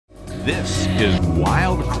This is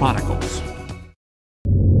Wild Chronicles.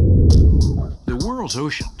 The world's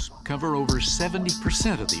oceans cover over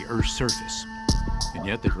 70% of the Earth's surface, and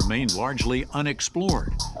yet they remain largely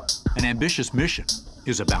unexplored. An ambitious mission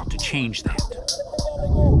is about to change that.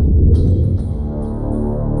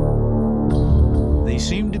 They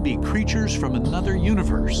seem to be creatures from another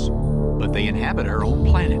universe, but they inhabit our own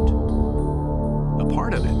planet. A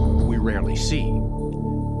part of it we rarely see.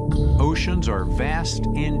 Oceans are vast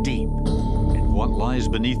and deep, and what lies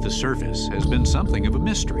beneath the surface has been something of a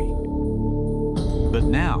mystery. But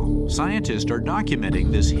now, scientists are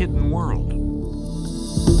documenting this hidden world.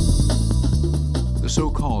 The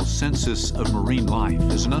so-called Census of Marine Life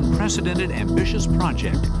is an unprecedented, ambitious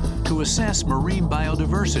project to assess marine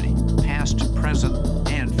biodiversity, past, present,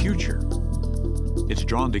 and future. It's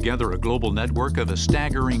drawn together a global network of a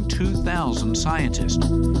staggering 2,000 scientists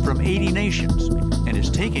from 80 nations, and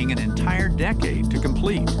is taking an entire decade to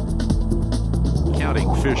complete.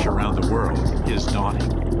 Counting fish around the world is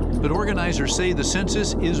daunting, but organizers say the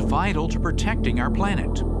census is vital to protecting our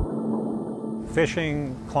planet.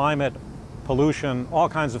 Fishing, climate, pollution, all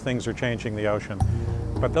kinds of things are changing the ocean.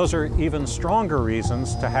 But those are even stronger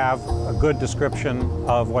reasons to have a good description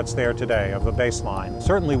of what's there today, of a baseline.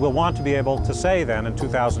 Certainly we'll want to be able to say then in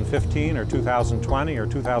 2015 or 2020 or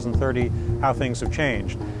 2030 how things have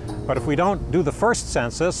changed. But if we don't do the first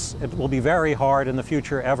census, it will be very hard in the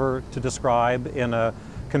future ever to describe in a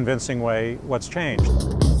convincing way what's changed.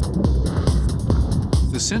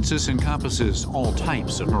 The census encompasses all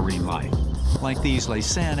types of marine life, like these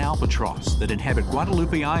Laysan albatross that inhabit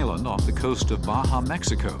Guadalupe Island off the coast of Baja,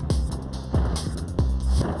 Mexico.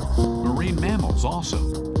 Marine mammals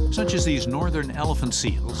also, such as these northern elephant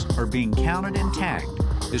seals, are being counted and tagged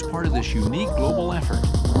as part of this unique global effort.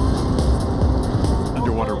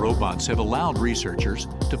 Underwater robots have allowed researchers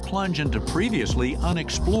to plunge into previously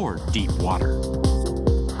unexplored deep water.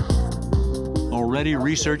 Already,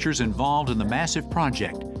 researchers involved in the massive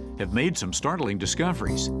project have made some startling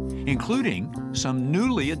discoveries, including some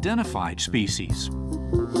newly identified species.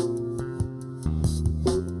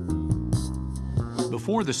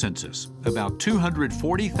 Before the census, about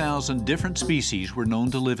 240,000 different species were known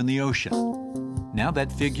to live in the ocean. Now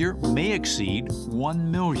that figure may exceed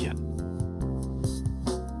 1 million.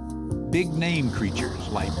 Big-name creatures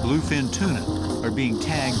like bluefin tuna are being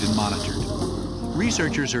tagged and monitored.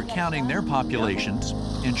 Researchers are counting their populations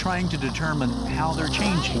and trying to determine how they're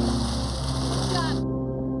changing.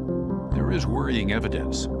 There is worrying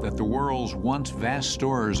evidence that the world's once vast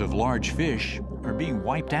stores of large fish are being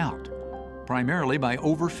wiped out, primarily by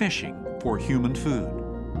overfishing for human food.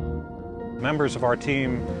 Members of our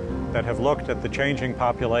team that have looked at the changing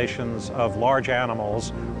populations of large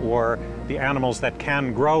animals, or the animals that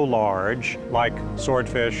can grow large, like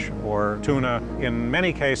swordfish or tuna, in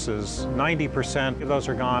many cases, 90% of those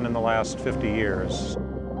are gone in the last 50 years.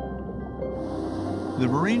 The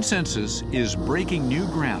marine census is breaking new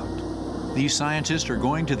ground. These scientists are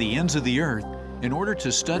going to the ends of the earth in order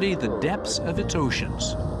to study the depths of its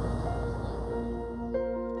oceans.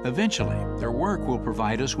 Eventually, their work will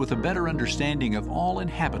provide us with a better understanding of all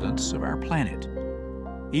inhabitants of our planet,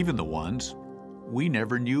 even the ones we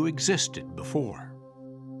never knew existed before.